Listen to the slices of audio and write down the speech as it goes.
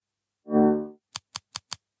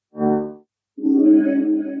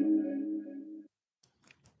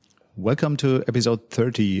Welcome to episode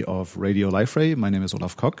 30 of Radio Liferay. My name is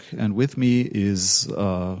Olaf Kock, and with me is,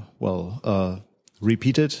 a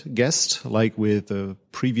repeated guest, like with the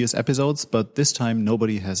previous episodes, but this time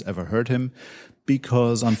nobody has ever heard him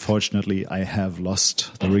because, unfortunately, I have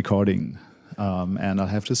lost the recording. And I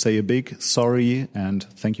have to say a big sorry and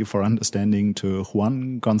thank you for understanding to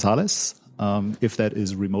Juan Gonzalez, if that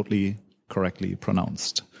is remotely correctly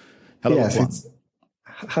pronounced. Hello, yes, Juan.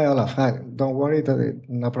 Hi, Olaf. Hi. Don't worry,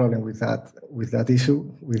 no problem with that issue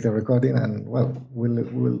with the recording, and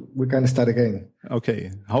we can start again.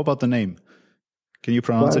 Okay. How about the name? Can you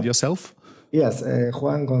pronounce it yourself? Yes,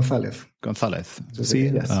 Juan Gonzalez. Gonzalez. See,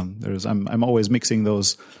 yes. I'm always mixing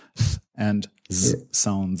those and z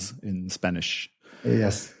sounds in Spanish.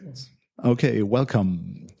 Yes. Okay,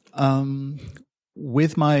 welcome.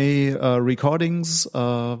 With my recordings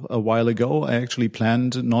a while ago, I actually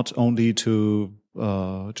planned not only to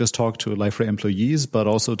just talk to Liferay employees, but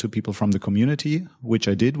also to people from the community, which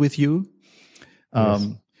I did with you. Yes.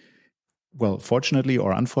 Well, fortunately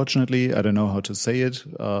or unfortunately, I don't know how to say it.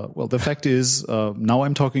 The fact is, now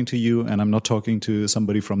I'm talking to you and I'm not talking to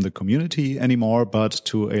somebody from the community anymore, but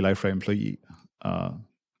to a Liferay employee.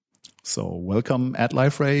 So welcome at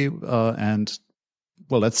Liferay, and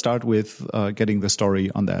let's start with getting the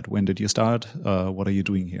story on that. When did you start? What are you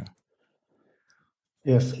doing here?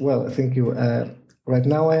 Yes, well, thank you. Right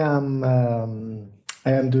now I am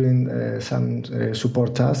doing some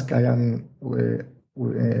support task. I am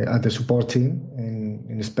at the support team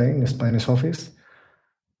in Spain, the Spanish office.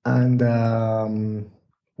 And by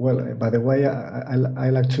the way,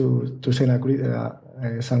 I like to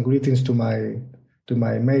send some greetings to my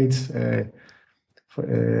mates,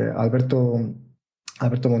 Alberto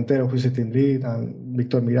Montero, who is the team lead, and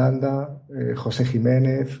Victor Miranda, Jose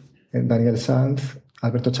Jimenez, and Daniel Sanz,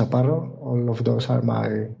 Alberto Chaparro. All of those are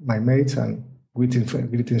my mates, and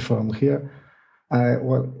greetings from here. I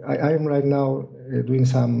am right now doing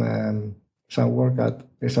some work at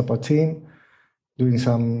the support team, doing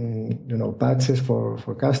some patches for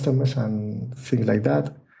customers and things like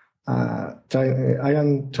that. I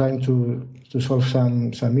am trying to solve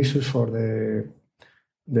some issues for the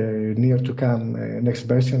near to come next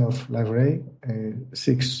version of Liferay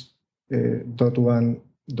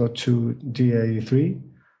 6.1.2 GA3,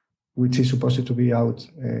 which is supposed to be out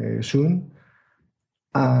soon.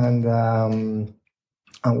 And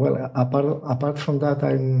apart from that,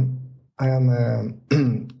 I am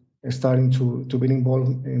starting to be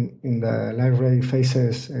involved in the Liferay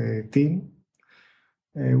Faces team,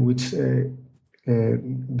 which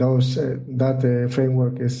that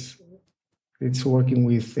framework it's working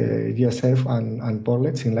with GSF and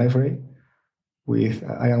Portlets in Liferay.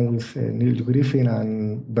 I am with Neil Griffin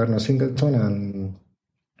and Bernard Singleton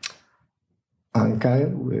and Kyle,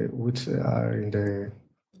 which are in the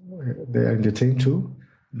team too.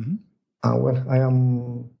 Mm-hmm. I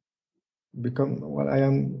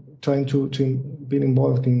am trying to be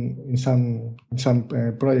involved in some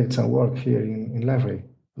projects and work here in Liferay.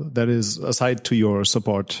 That is aside to your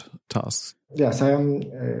support tasks. Yes, I am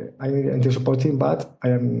in the support team, but I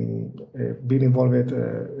am being involved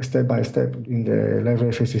step by step in the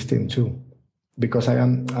Liferay Faces team too, because I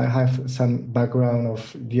have some background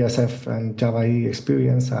of GSF and Java EE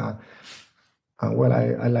experience, and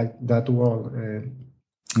I like that world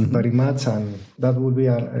very much, and that will be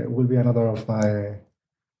another of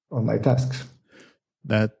my tasks.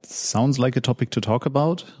 That sounds like a topic to talk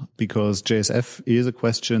about, because JSF is a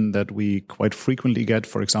question that we quite frequently get,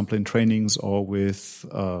 for example, in trainings or with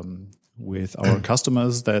our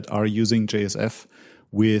customers that are using JSF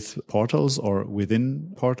with portals or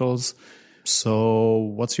within portals. So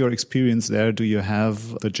what's your experience there? Do you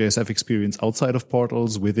have the JSF experience outside of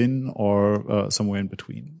portals, within, or somewhere in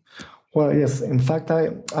between? Well, yes. In fact, I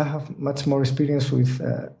have much more experience with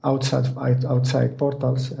outside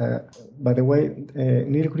portals. By the way,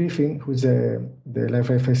 Neil Griffin, who's the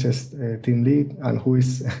Liferay Faces team lead, and who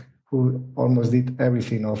almost did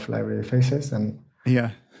everything of Liferay Faces, and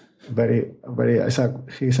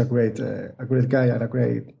he's a great guy and a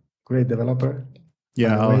great developer.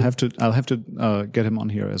 Yeah, I'll have to get him on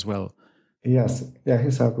here as well. Yes, yeah,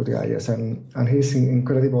 he's a good guy. Yes, and he's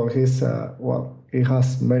incredible. He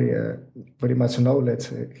has very much knowledge.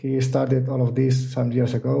 He started all of this some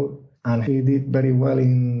years ago, and he did very well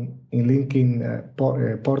in linking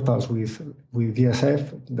portals with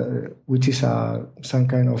GSF, which is some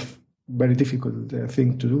kind of very difficult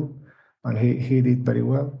thing to do, and he did very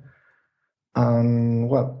well. And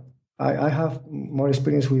I have more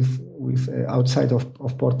experience with outside of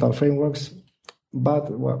portal frameworks, but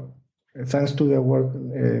thanks to the work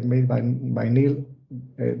made by Neil,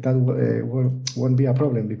 won't be a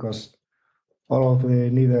problem because all of the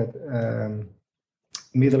needed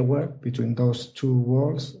middleware between those two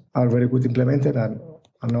worlds are very good implemented, and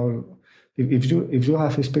all. If you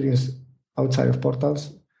have experience outside of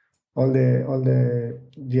portals, all the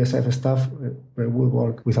GSF stuff will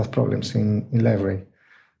work without problems in Library.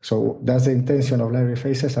 So that's the intention of Library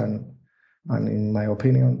Faces, and in my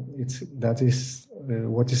opinion, that is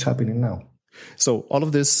what is happening now. So all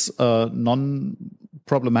of this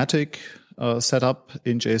non-problematic setup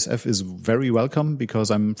in JSF is very welcome, because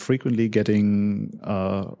I'm frequently getting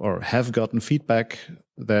or have gotten feedback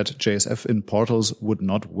that JSF in portals would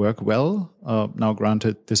not work well. Now,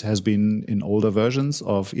 granted, this has been in older versions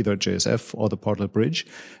of either JSF or the Portlet Bridge.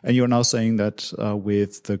 And you're now saying that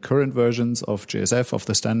with the current versions of JSF, of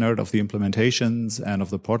the standard, of the implementations, and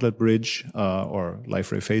of the Portlet Bridge or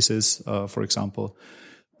Liferay Faces, for example,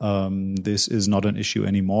 this is not an issue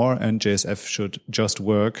anymore, and JSF should just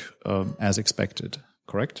work as expected,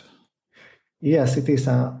 correct? Yes, it is.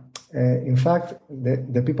 In fact,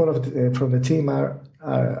 the people from the team are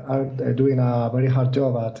doing a very hard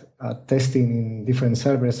job at testing in different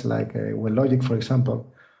servers, like WebLogic, for example.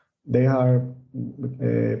 They are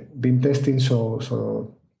been testing so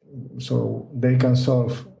they can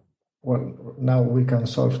solve. Well, now we can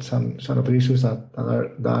solve some sort of issues that are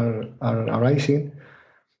arising.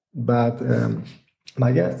 But in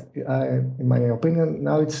my opinion,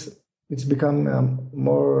 now it's become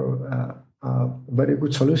more a very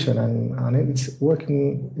good solution, and it's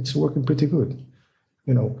working pretty good,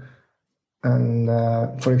 you know. And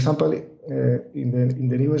for example, in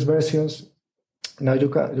the newest versions, now you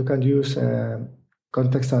can use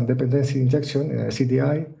context and dependency injection,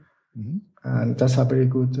 CDI, and that's a very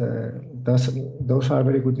good. Those are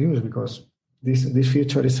very good news, because this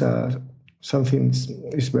feature is something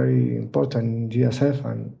is very important in GSF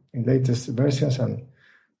and in latest versions, and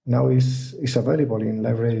now is available in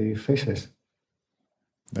Library Faces.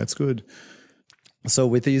 That's good. So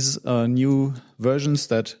with these new versions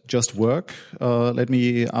that just work, let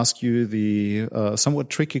me ask you the somewhat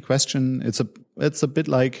tricky question. It's a bit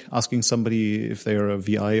like asking somebody if they're a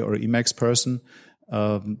VI or Emacs person.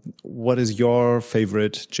 What is your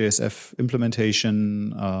favorite JSF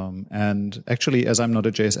implementation? And actually, as I'm not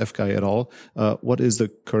a JSF guy at all, what is the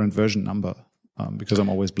current version number? Because I'm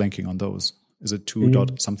always blanking on those. Is it 2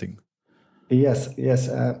 dot something? Yes.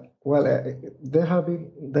 Well, there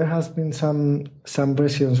has been some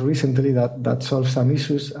versions recently that solve some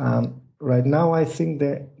issues. Right now, I think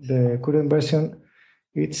the current version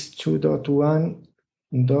it's 2.1.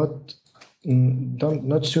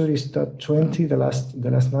 Not sure it's .20 the last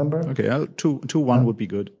number. Okay, 2.1 would be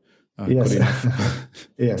good. Yes. Good enough.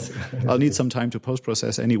 Yes. I'll need some time to post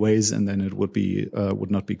process anyways, and then it would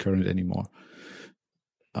not be current anymore.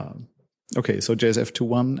 Okay, so JSF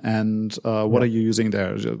 2.1, and what are you using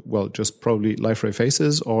there? Well, just probably Liferay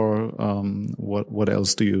Faces, or what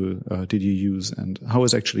else did you use, and how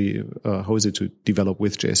is it to develop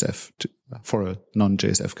with JSF for a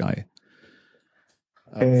non-JSF guy?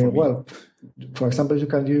 Well, for example, you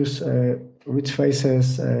can use Rich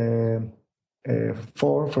Faces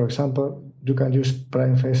 4, for example. You can use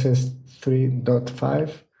Prime Faces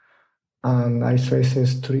 3.5 and Ice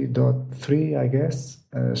Faces 3.3, I guess.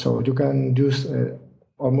 So you can use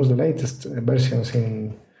almost the latest versions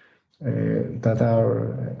that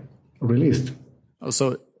are released.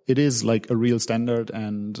 So it is like a real standard,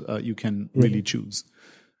 and you can really choose.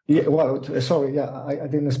 Yeah. Well, sorry. Yeah, I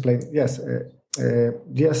didn't explain. Yes.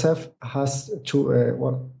 GSF has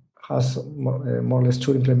more or less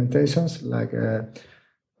 2 implementations. Like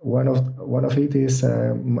one of it is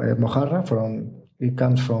Mojarra it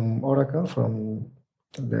comes from Oracle, from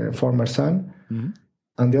the former Sun,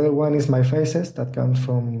 and the other one is My Faces that comes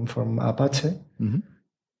from Apache,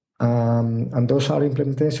 and those are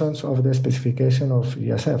implementations of the specification of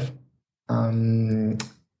GSF, and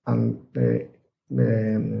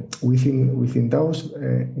within those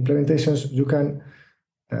implementations, you can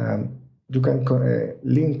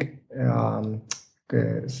link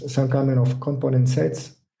some kind of component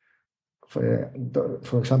sets.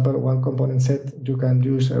 For example, one component set you can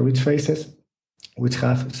use Rich Faces, which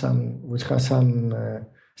has some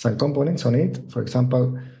components on it. For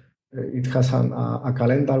example, it has a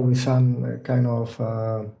calendar with some kind of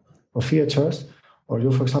features. Or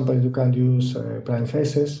for example, you can use Prime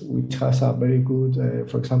Faces, which has a very good,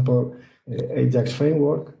 for example, Ajax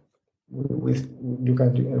framework. You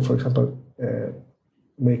can, for example,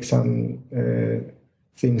 make some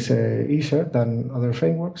things easier than other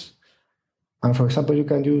frameworks. And for example, you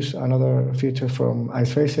can use another feature from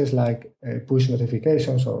Ice Faces, like push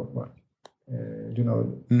notifications, or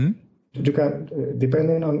You can,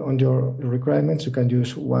 depending on your requirements, you can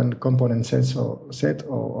use one component set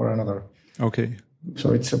or another. Okay.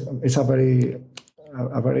 So it's a very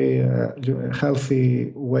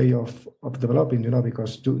healthy way of developing,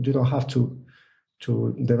 because you don't have to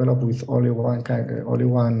develop with only one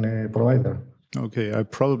provider. Okay, I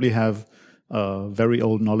probably have very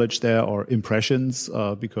old knowledge there or impressions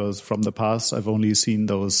because from the past I've only seen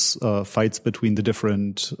those fights between the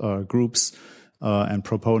different groups and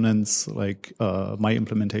proponents, like my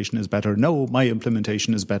implementation is better. No, my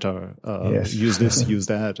implementation is better. Yes. Use this, use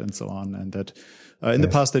that, and so on. And that in the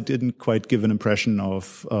past that didn't quite give an impression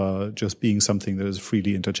of just being something that is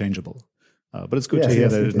freely interchangeable. But it's good to hear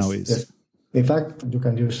that it now is. Yes. In fact, you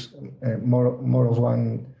can use more of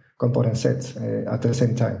one component set at the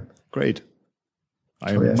same time. Great.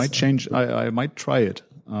 I might try it.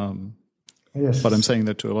 Yes. But I'm saying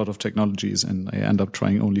that to a lot of technologies, and I end up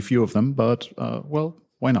trying only few of them. But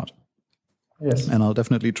why not? Yes. And I'll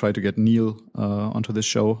definitely try to get Neil onto this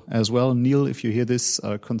show as well. Neil, if you hear this,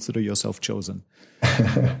 consider yourself chosen.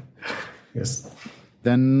 Yes.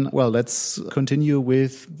 Then, let's continue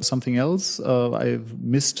with something else. I've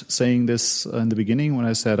missed saying this in the beginning when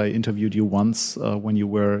I said I interviewed you once when you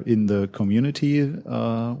were in the community.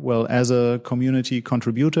 As a community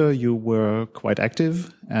contributor, you were quite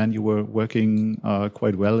active and you were working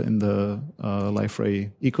quite well in the Liferay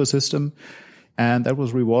ecosystem. And that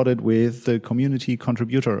was rewarded with the Community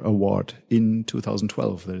Contributor Award in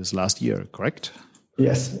 2012. That is last year, correct?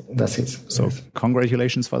 Yes, that's it. So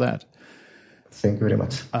congratulations for that. Thank you very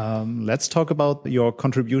much. Let's talk about your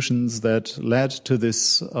contributions that led to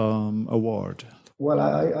this award. Well,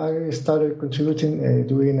 I started contributing,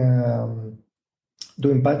 doing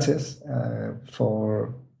patches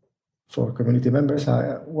for community members.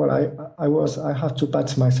 I have to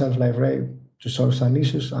patch myself Liferay to solve some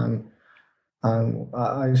issues, and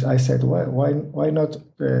I said, why not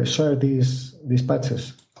share these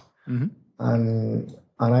patches? Mm-hmm. And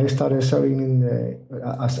I started sharing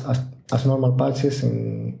as normal patches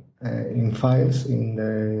in files in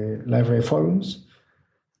the Liferay forums,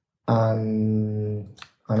 and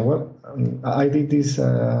I did this.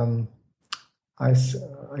 I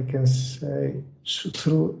can say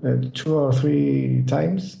through 2 or 3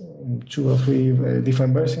 times, in 2 or 3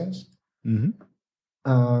 different versions. Mm-hmm.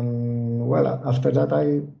 And after that,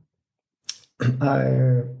 I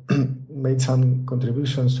made some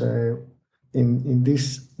contributions. In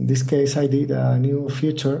this case, I did a new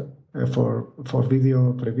feature for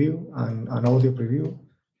video preview and audio preview.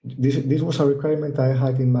 This was a requirement I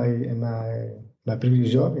had in my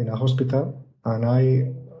previous job in a hospital, and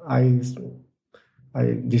I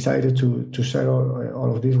decided to share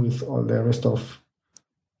all of this with all the rest of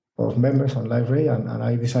members on Liferay, and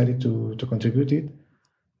I decided to contribute it.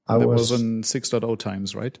 That was on 6.0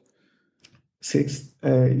 times, right?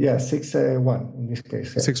 6.1 in this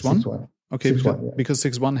case. 6.1? Okay, because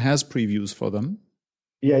 6.1 has previews for them.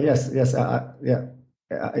 Yes. This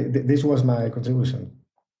was my contribution.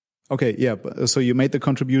 Okay, yeah. So you made the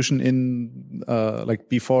contribution in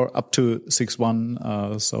before up to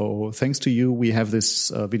 6.1. So thanks to you, we have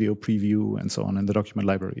this video preview and so on in the document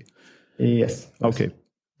library. Yes. Okay,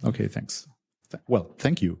 thanks.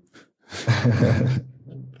 Thank you.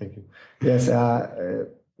 Thank you. Yes. I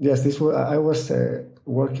was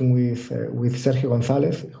working with Sergio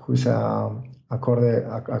Gonzalez, who is a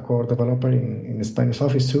core developer in the Spanish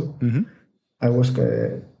office too. Mm-hmm. I was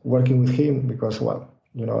working with him because, I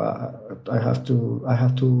have to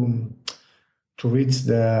reach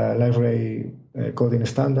the Liferay coding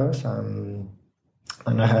standards, and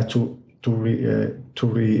I had to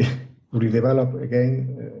redevelop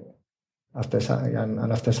again. After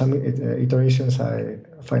some iterations,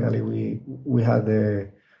 we had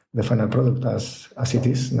the final product as it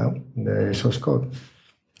is now, the source code.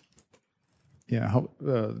 Yeah,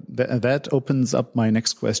 that opens up my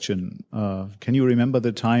next question. Can you remember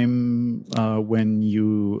the time when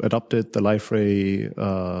you adopted the Liferay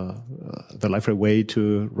way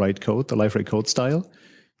to write code, the Liferay code style?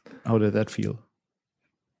 How did that feel?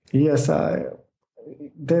 Yes, I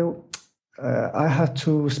had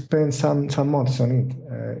to spend some months on it.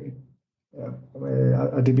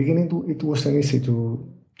 At the beginning, it wasn't easy to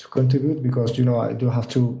contribute because I do have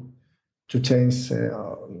to change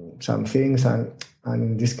some things, and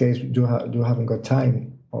in this case, you haven't got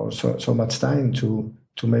time or so much time to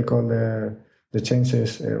make all the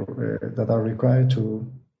changes that are required to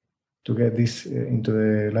get this into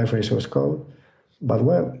the Liferay source code. But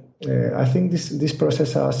I think this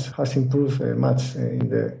process has improved much in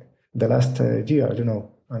the last year,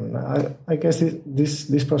 and I guess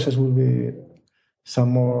this process will be some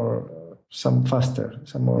more some faster,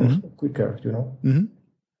 some more quicker, you know.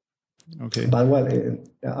 Mm-hmm. Okay. But well,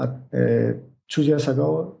 2 years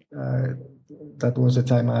ago, that was the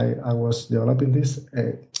time I was developing this.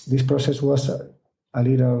 This process was a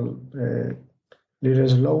little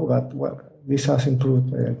slow, but well, this has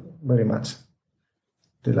improved very much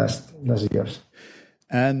the last years.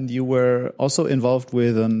 And you were also involved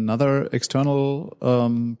with another external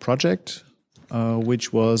project,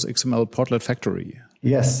 which was XML Portlet Factory.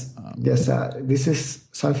 Yes, yes. This is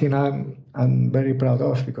something I'm very proud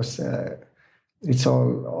of because it's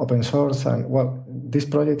all open source, and well, this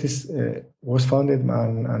project was founded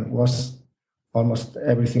and was almost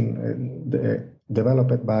everything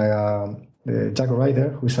developed by Jack Ryder,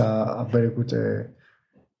 who is a very good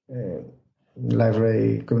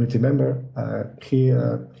library community member.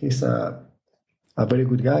 He's a very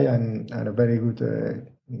good guy and a very good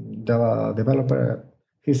Java developer.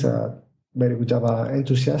 He's a very good Java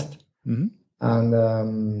enthusiast. Mm-hmm.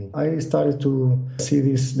 And I started to see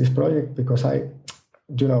this project because I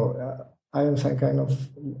am some kind of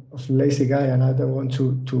lazy guy, and I don't want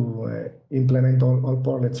to implement all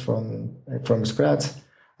portlets from scratch.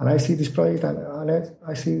 And I see this project, and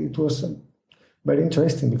I see it was very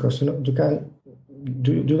interesting because you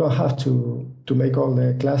don't have to make all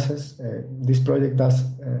the classes. This project does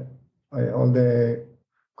all the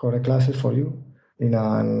correct classes for you in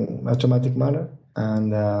an automatic manner.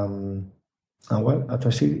 And well, after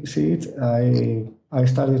I see it, I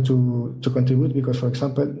started to contribute because, for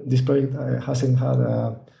example, this project hasn't had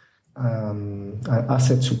an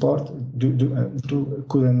asset support.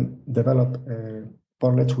 Couldn't develop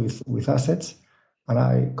portlets with assets, and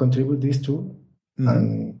I contribute this too.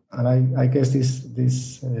 Mm-hmm. And I guess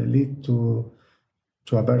this lead to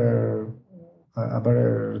a better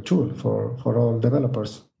tool for all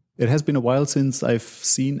developers. It has been a while since I've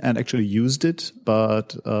seen and actually used it,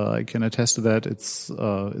 but I can attest to that. It's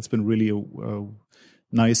been really a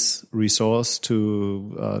nice resource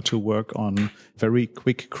to work on very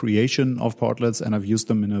quick creation of portlets, and I've used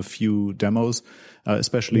them in a few demos,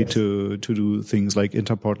 especially yes. to do things like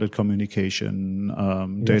interportlet communication,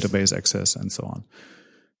 yes. database access, and so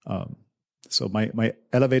on. So my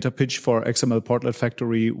elevator pitch for XML Portlet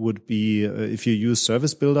Factory would be if you use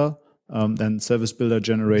Service Builder. Then Service Builder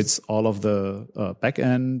generates all of the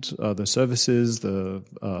backend, the services, the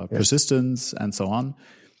persistence, and so on.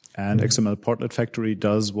 And XML Portlet Factory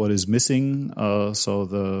does what is missing. So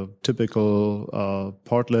the typical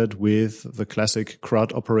portlet with the classic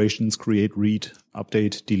CRUD operations: create, read,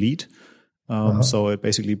 update, delete. So it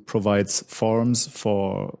basically provides forms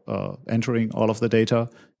for entering all of the data,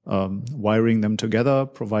 wiring them together,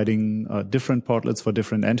 providing different portlets for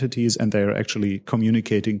different entities, and they are actually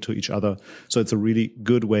communicating to each other. So it's a really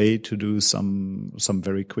good way to do some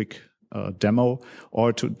very quick demo,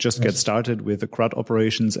 or to just get started with the CRUD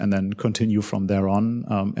operations and then continue from there on.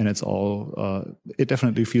 And it's all, it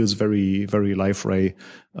definitely feels very, very Liferay,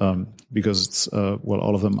 because it's,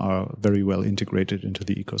 all of them are very well integrated into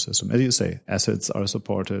the ecosystem. As you say, assets are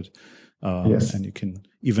supported, yes. And you can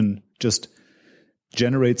even just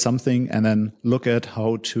generate something and then look at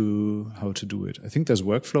how to do it. I think there's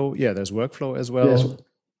workflow. Yeah, there's workflow as well. Yes.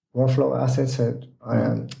 Workflow, assets,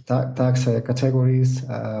 tags, categories,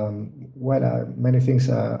 many things.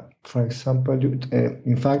 For example,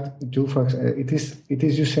 in fact, it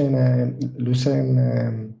is using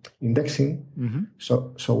Lucene indexing. Mm-hmm.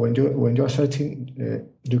 So when you are searching,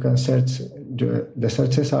 you can search. The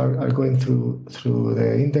searches are going through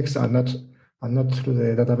the index and not through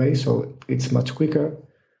the database. So it's much quicker.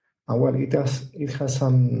 And it has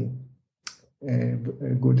some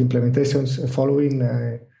good implementations following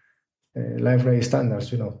library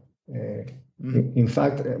standards, In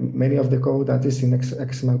fact, many of the code that is in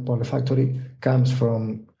XML Portlet Factory comes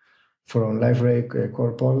from library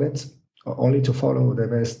core portlets, only to follow the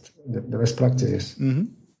best practices. Mm-hmm.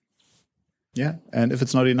 Yeah, and if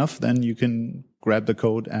it's not enough, then you can grab the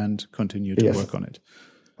code and continue to work on it.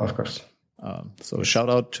 Of course. So shout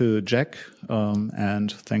out to Jack,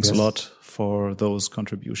 and thanks a lot for those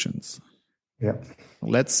contributions. Yeah.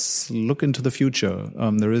 Let's look into the future.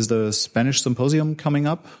 There is the Spanish Symposium coming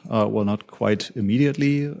up. Not quite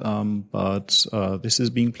immediately, but this is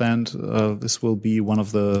being planned. This will be one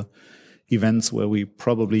of the events where we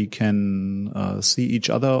probably can see each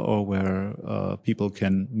other, or where people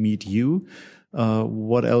can meet you.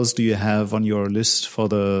 What else do you have on your list for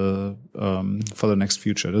the next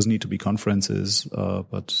future? It doesn't need to be conferences,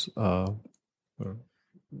 but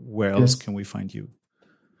where else can we find you?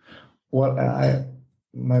 Well,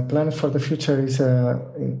 my plan for the future is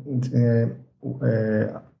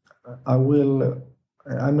I will.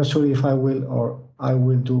 I'm not sure if I will, or I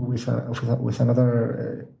will do with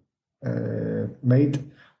another mate,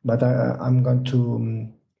 but I'm going to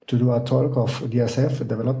do a talk of DSF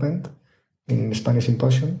development in Spanish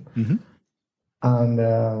Symposium, and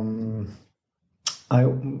I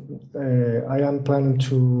am planning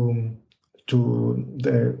to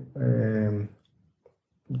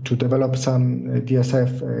develop some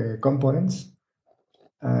DSF components,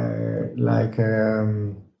 like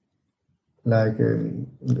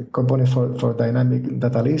components for dynamic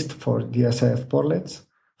data list for DSF portlets,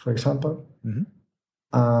 for example.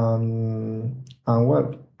 And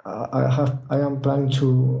well, I am planning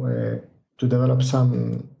to develop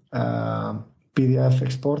some PDF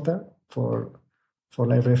exporter for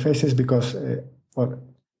library faces, because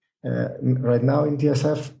right now in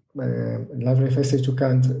DSF library faces you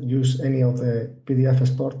can't use any of the PDF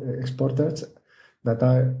exporters that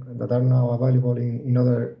are now available in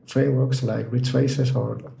other frameworks like Rich Faces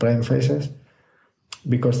or Prime Faces,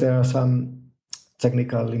 because there are some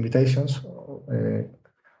technical limitations,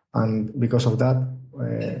 and because of that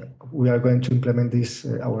we are going to implement this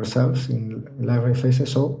ourselves in library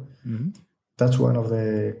faces. So that's one of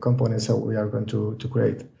the components that we are going to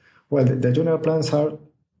create. Well, the general plans are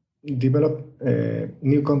develop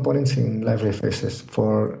new components in library faces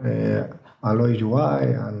for Alloy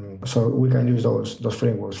UI, and so we can use those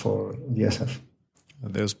frameworks for DSF.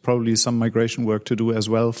 There's probably some migration work to do as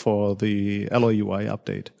well for the Alloy UI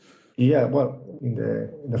update. Yeah, well, in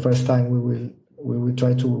the first time we will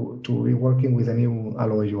try to be working with a new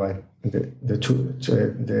Alloy UI, the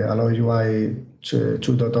Alloy UI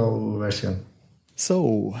 2.0 version.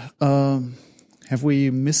 So, have we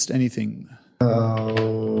missed anything?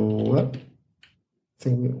 Well, I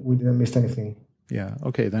think we didn't miss anything. Yeah,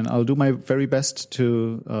 okay, then I'll do my very best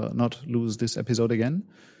to not lose this episode again.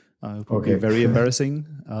 It would be very embarrassing.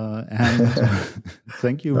 And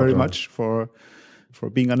thank you very much for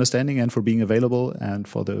being understanding and for being available and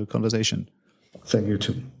for the conversation. Thank you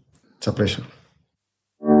too. It's a pleasure.